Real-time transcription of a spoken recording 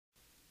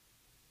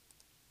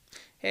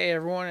Hey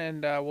everyone,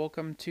 and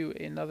welcome to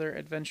another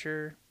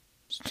adventure.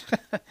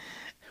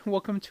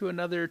 Welcome to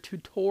another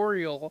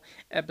tutorial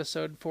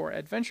episode for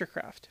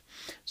Adventurecraft.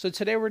 So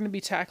today we're going to be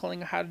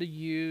tackling how to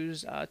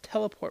use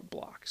teleport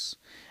blocks.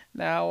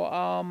 Now,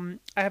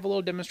 I have a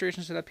little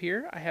demonstration set up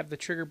here. I have the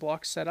trigger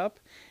blocks set up,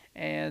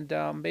 and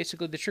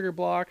basically the trigger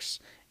blocks,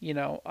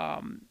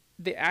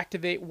 they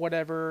activate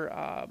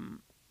whatever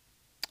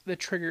the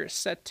trigger is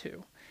set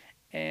to.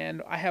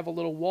 And I have a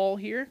little wall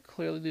here.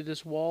 Clearly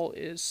this wall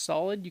is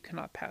solid. You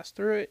cannot pass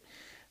through it.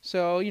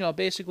 So,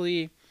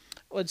 basically,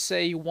 let's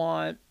say you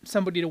want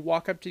somebody to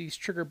walk up to these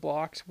trigger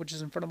blocks, which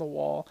is in front of the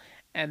wall,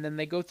 and then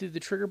they go through the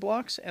trigger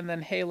blocks, and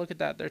then, hey, look at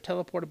that. They're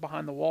teleported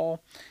behind the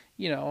wall.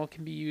 It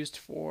can be used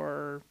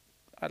for,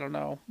 I don't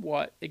know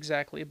what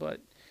exactly,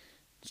 but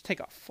let's take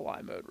off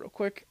fly mode real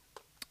quick.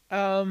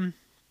 So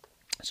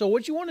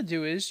what you want to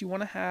do is you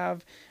want to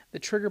have the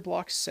trigger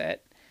block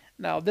set.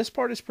 Now, this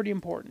part is pretty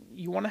important.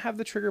 You want to have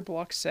the trigger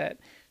block set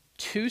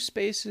 2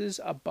 spaces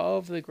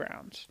above the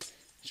ground.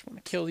 Just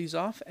want to kill these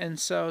off. And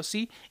so,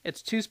 see,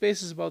 it's 2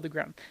 spaces above the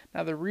ground.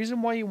 Now, the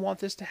reason why you want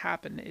this to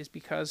happen is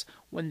because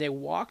when they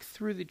walk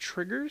through the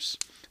triggers,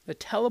 the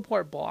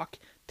teleport block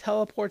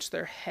teleports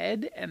their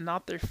head and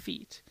not their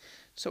feet.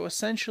 So,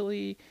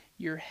 essentially,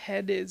 your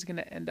head is going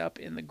to end up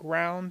in the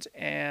ground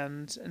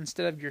and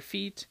instead of your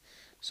feet.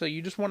 So,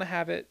 you just want to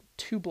have it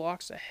 2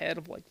 blocks ahead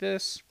of like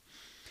this.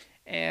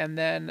 And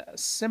then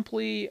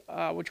simply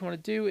what you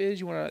want to do is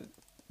you want to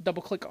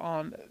double click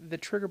on the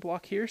trigger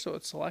block here so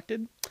it's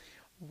selected.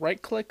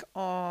 Right click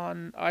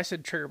on, I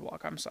said trigger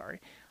block, I'm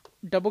sorry.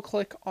 Double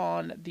click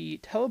on the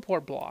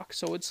teleport block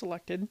so it's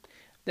selected.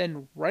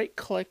 Then right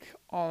click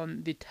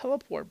on the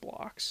teleport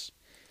blocks.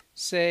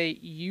 Say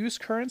use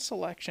current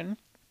selection.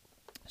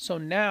 So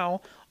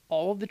now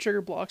all of the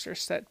trigger blocks are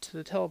set to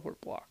the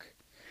teleport block.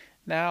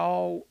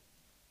 Now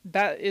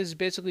that is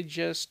basically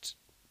just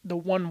the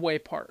one-way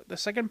part. The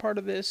second part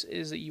of this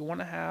is that you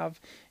want to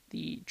have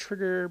the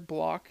trigger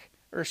block,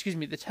 or excuse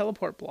me, the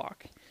teleport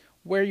block,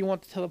 where you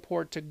want the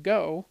teleport to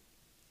go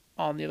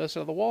on the other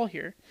side of the wall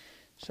here.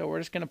 So we're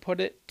just going to put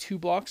it 2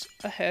 blocks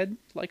ahead,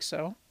 like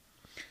so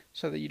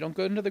that you don't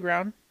go into the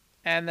ground.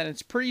 And then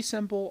it's pretty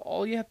simple.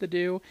 All you have to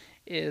do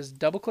is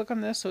double click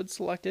on this so it's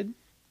selected,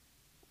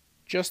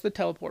 just the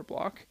teleport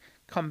block,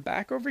 come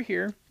back over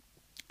here,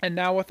 and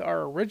now with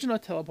our original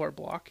teleport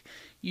block,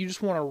 you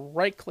just want to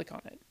right click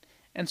on it.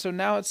 And so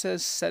now it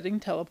says setting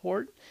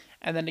teleport,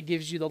 and then it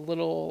gives you the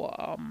little,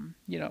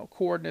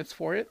 coordinates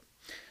for it.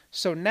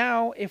 So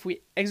now if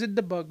we exit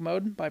debug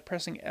mode by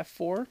pressing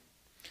F4,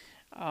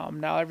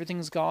 now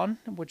everything's gone,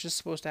 which is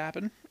supposed to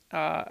happen.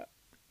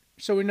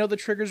 So we know the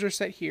triggers are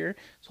set here.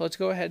 So let's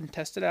go ahead and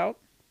test it out.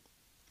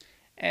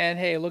 And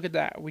hey, look at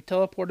that. We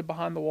teleported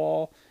behind the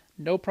wall.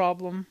 No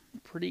problem.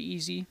 Pretty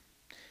easy.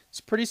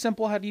 It's pretty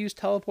simple how to use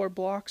teleport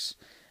blocks.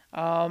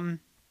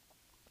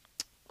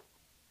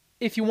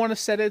 If you want to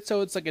set it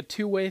so it's like a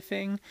 2-way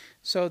thing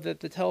so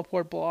that the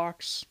teleport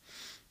blocks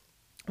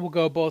will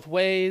go both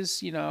ways,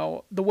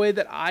 the way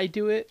that I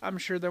do it, I'm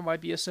sure there might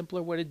be a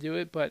simpler way to do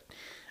it, but,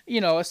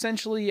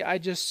 essentially I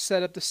just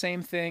set up the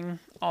same thing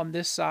on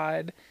this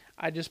side.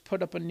 I just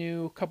put up a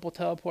new couple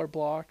teleport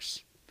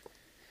blocks,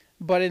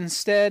 but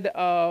instead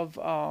of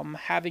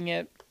having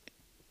it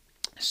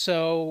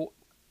so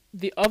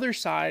the other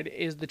side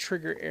is the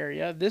trigger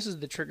area, this is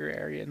the trigger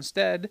area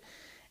instead.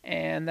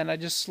 And then I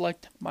just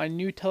select my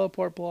new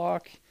teleport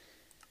block,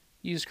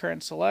 use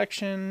current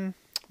selection,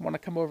 want to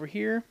come over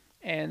here,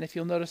 and if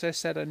you'll notice I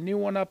set a new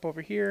one up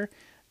over here,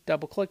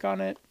 double click on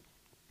it,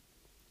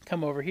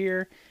 come over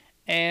here,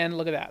 and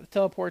look at that, the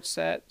teleport's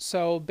set.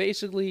 So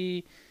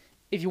basically,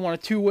 if you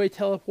want a 2-way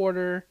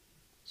teleporter,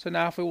 so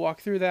now if we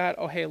walk through that,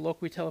 oh hey look,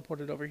 we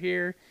teleported over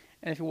here,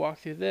 and if you walk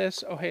through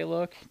this, oh hey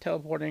look,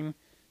 teleporting,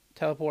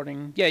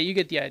 yeah, you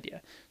get the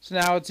idea. So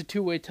now it's a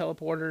 2-way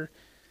teleporter.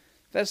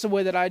 That's the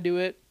way that I do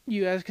it.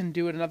 You guys can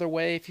do it another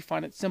way if you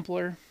find it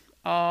simpler.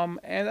 And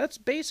that's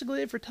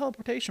basically it for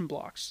teleportation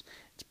blocks.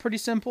 It's pretty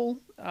simple.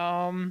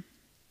 So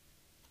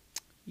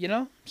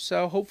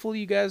hopefully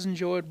you guys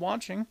enjoyed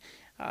watching.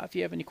 If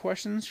you have any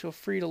questions, feel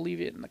free to leave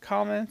it in the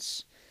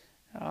comments.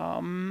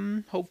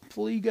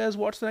 Hopefully you guys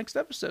watch the next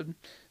episode.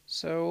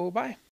 So, bye.